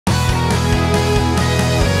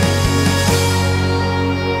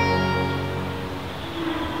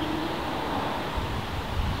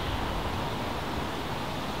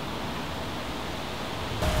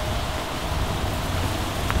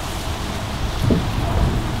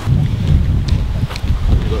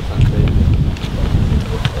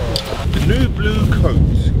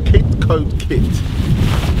coats, Kid Coat Kit.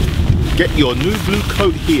 Get your new blue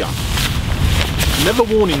coat here. Never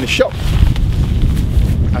worn in the shop.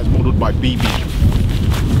 As modelled by BB.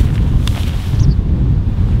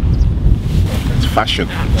 It's fashion.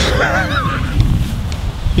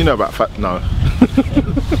 You know about fat? No.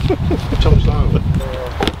 Chomps down.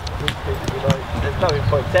 There's no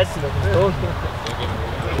point testing them.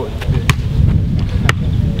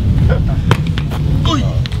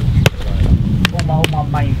 All my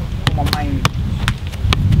main.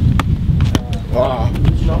 Wow.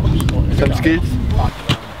 Some skids.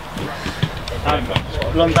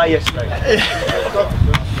 Long day yesterday.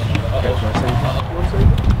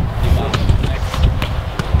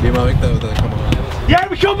 Yeah,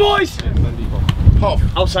 we come, boys! Half.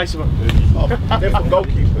 I'll say something. They're for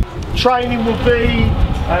goalkeepers. Training will be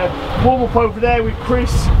warm up over there with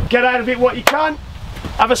Chris. Get out of it what you can.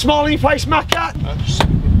 Have a smile on your face, Macca.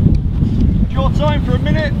 Your time for a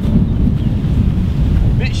minute.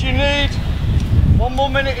 Bits you need. 1 more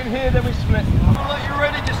minute in here, then we split. Like you're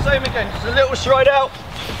ready, just same again. Just a little stride out.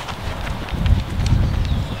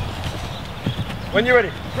 When you're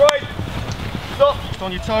ready, stride. Stop. Just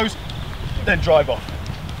on your toes. Then drive off.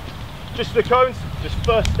 Just the cones. Just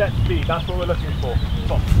first step speed. That's what we're looking for.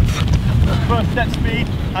 Stop. First step speed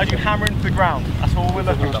as you hammer into the ground. That's all we're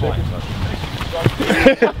looking for.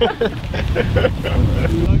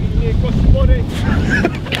 Across the body.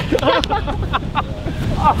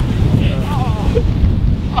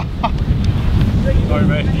 Sorry,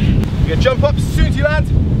 mate. You're gonna jump up as soon as you land.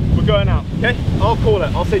 We're going out. Okay? I'll call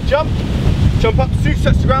it. I'll say jump. Jump up as soon as you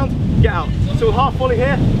touch the ground. Get out. So half volley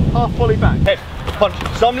here, half volley back. Head. Punch.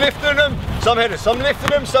 Some lifting them, some headers. Some lifting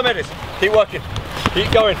them, some headers. Keep working.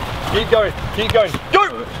 Keep going. Keep going. Keep going.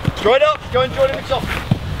 Go! Straight up. Go and join the mix off.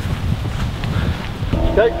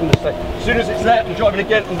 Okay, and just say, as soon as it's there, I'm driving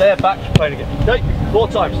again, and there, back, playing again. Okay, 4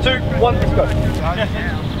 times. 2, 1, let's go.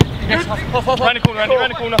 Yes, off. Round the corner, Andy,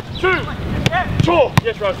 round the corner. 2, 4.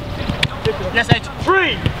 Yes, Rose. Yes, 8.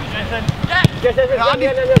 3. Yes, Andy.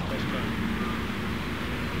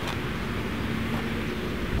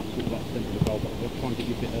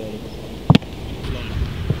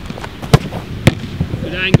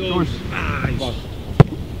 Good angles. Nice.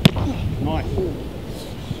 Nice,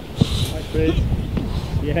 Chris.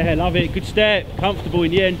 Yeah, love it. Good step. Comfortable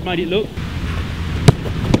in the end. Made it look.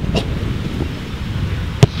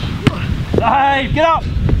 Hey, get up!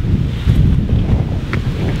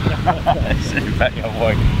 Sit back, young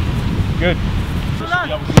boy. Good.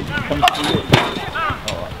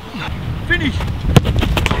 Finish.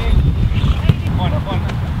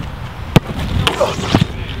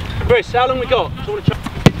 Chris, how long we got?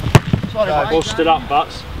 All stood up,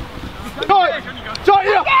 butts. Tight! Tight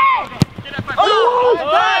here! Oh!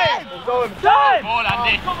 Time! Ball,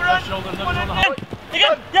 Andy. Come on,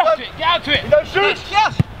 Get out to it. Don't shoot!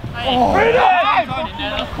 Yes! Oh.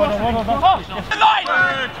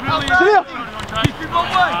 Keep him one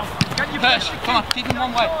way! Come on, keep him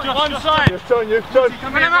one way. One side. Yes, turn you, turn.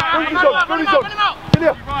 Run him out,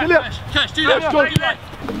 Get here. Church, do that. Yes, John.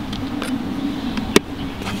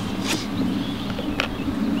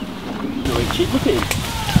 Look at him.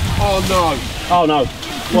 Oh no. Oh no.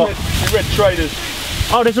 What? You red traders.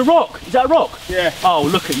 Oh, there's a rock. Is that a rock? Yeah. Oh,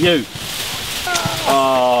 look at you.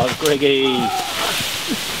 Oh, Greggy.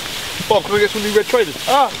 Bob, can we get some new red traders?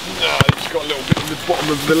 No, it's got a little bit in the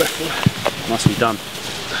bottom of the left one. Nicely done.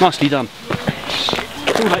 Nicely done.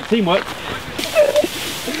 All right, teamwork.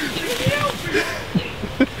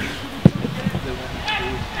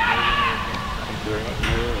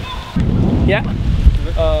 Yeah.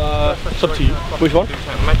 It's up to you. Which one?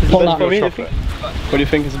 What do you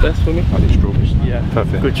think is the best for me? I think strawberries. Yeah,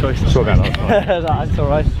 Perfect. good choice. Saw that. That's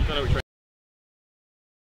alright.